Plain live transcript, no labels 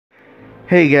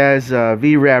Hey guys,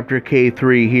 VRAPTOR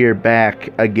K3 here,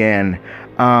 back again.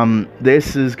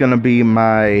 This is gonna be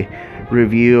my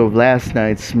review of last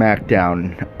night's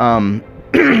Smackdown.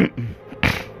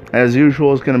 As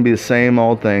usual, it's gonna be the same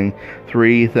old thing.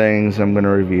 3 things I'm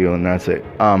gonna review, and that's it.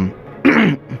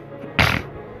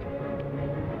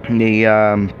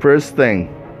 The first thing,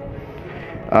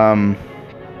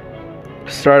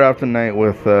 start off the night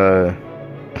with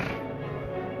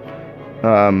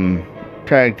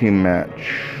tag team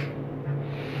match.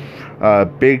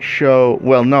 Big Show,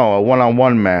 well, no, a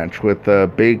one-on-one match with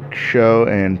Big Show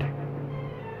and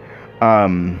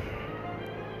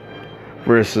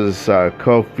versus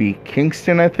Kofi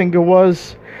Kingston, I think it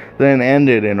was. Then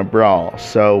ended in a brawl.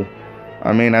 So,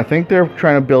 I mean, I think they're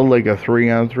trying to build like a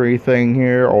 3-on-3 thing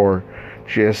here, or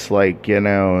just like, you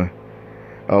know,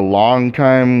 a long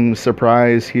time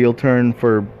surprise heel turn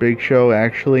for Big Show,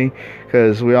 actually,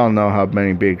 because we all know how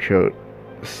many Big Show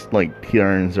like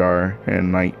turns are,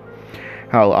 and like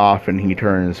how often he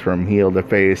turns from heel to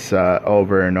face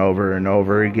over and over and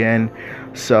over again.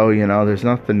 So, you know, there's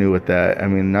nothing new with that. I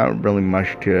mean, not really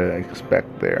much to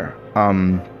expect there.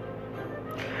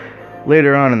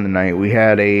 Later on in the night, we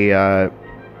had a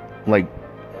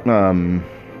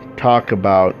talk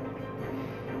about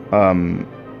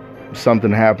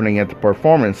something happening at the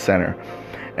Performance Center.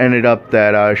 Ended up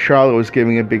that Charlotte was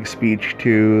giving a big speech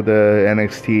to the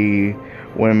NXT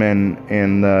women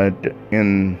in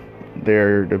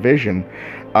their division,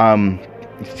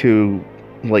 to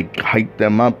like hype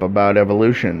them up about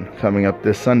Evolution coming up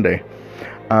this Sunday.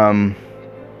 Well,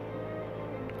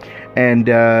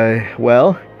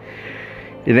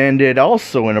 it ended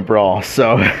also in a brawl,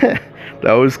 so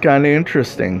that was kind of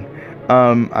interesting.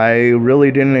 I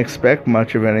really didn't expect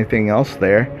much of anything else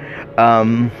there,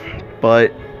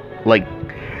 but like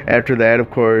after that,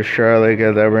 of course, Charlotte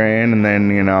got that ran, and then,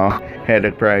 you know, had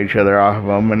to pry each other off of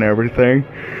them and everything.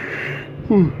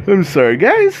 I'm sorry,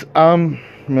 guys. Haven't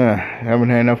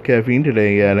had enough caffeine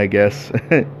today yet, I guess.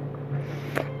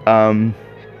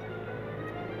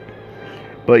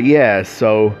 But yeah,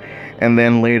 so, and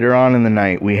then later on in the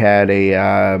night, we had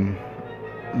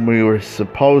we were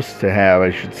supposed to have, I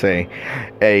should say,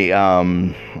 a,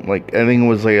 like, I think it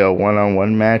was like a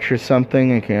one-on-one match or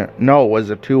something. No, it was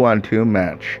a 2-on-2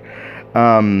 match.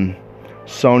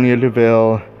 Sonya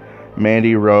Deville,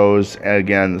 Mandy Rose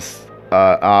against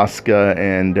Asuka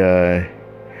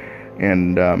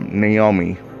and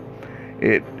Naomi.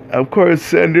 It, of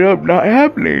course, ended up not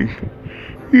happening.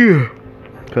 Yeah.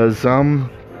 Because,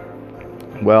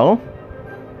 well,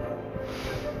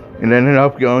 it ended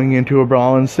up going into a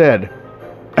brawl instead.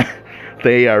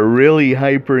 They are really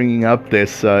hyping up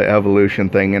this Evolution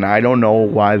thing, and I don't know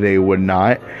why they would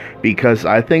not, because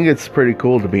I think it's pretty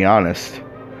cool, to be honest.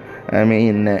 I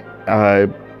mean,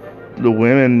 the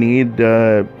women need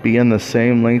to be in the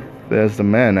same length as the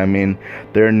men. I mean,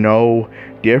 they're no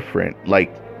different.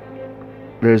 Like,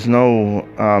 there's no,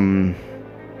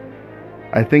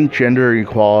 I think gender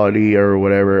equality or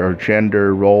whatever, or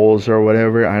gender roles or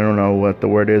whatever, I don't know what the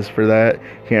word is for that,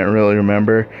 can't really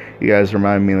remember. You guys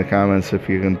remind me in the comments if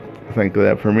you can think of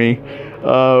that for me.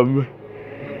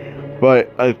 But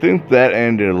I think that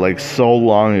ended like so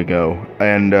long ago,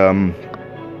 and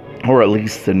or at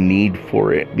least the need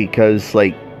for it, because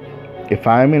like if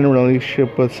I'm in a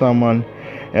relationship with someone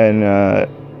and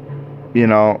you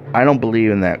know, I don't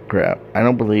believe in that crap. I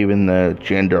don't believe in the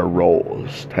gender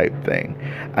roles type thing.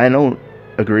 I don't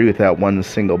agree with that one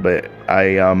single bit.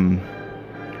 I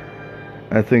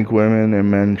think women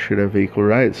and men should have equal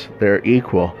rights. They're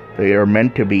equal. They are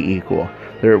meant to be equal.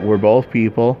 We're both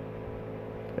people,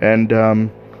 and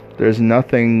there's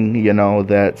nothing, you know,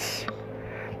 that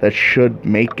should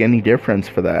make any difference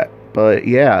for that. But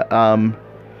yeah,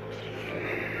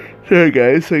 hey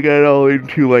guys, I got all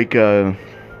into like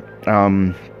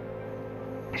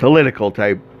political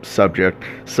type subject,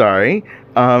 sorry.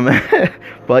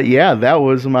 But yeah, that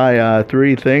was my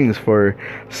 3 things for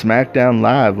Smackdown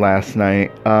Live last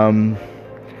night.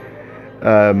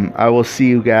 I will see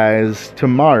you guys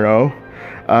tomorrow.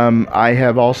 I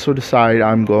have also decided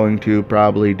I'm going to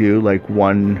probably do like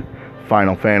 1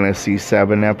 Final Fantasy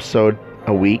VII episode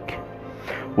a week,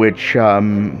 which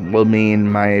will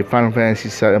mean my Final Fantasy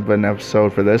VII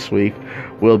episode for this week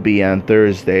will be on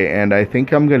Thursday, and I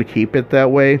think I'm going to keep it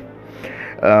that way.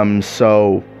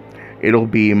 So it'll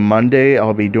be Monday,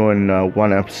 I'll be doing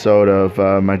 1 episode of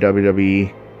my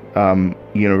WWE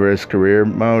Universe Career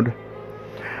Mode.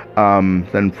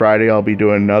 Then Friday I'll be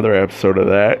doing another episode of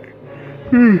that.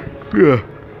 Yeah.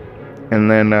 And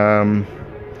then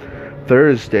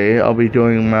Thursday I'll be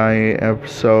doing my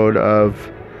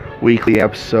weekly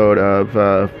episode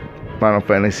of Final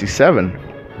Fantasy VII.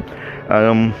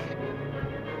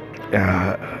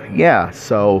 Yeah,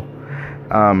 so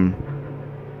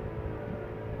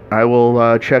I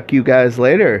will check you guys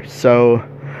later. So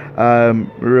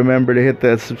remember to hit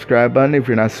that subscribe button if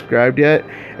you're not subscribed yet,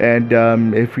 and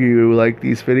if you like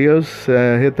these videos,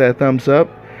 hit that thumbs up,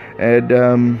 and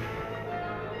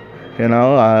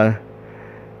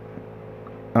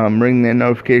ring the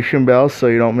notification bell so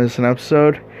you don't miss an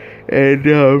episode. And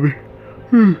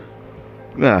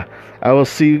I will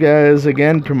see you guys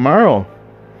again tomorrow.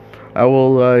 I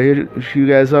will hit you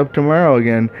guys up tomorrow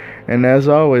again. And as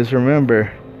always,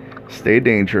 remember, stay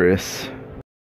dangerous.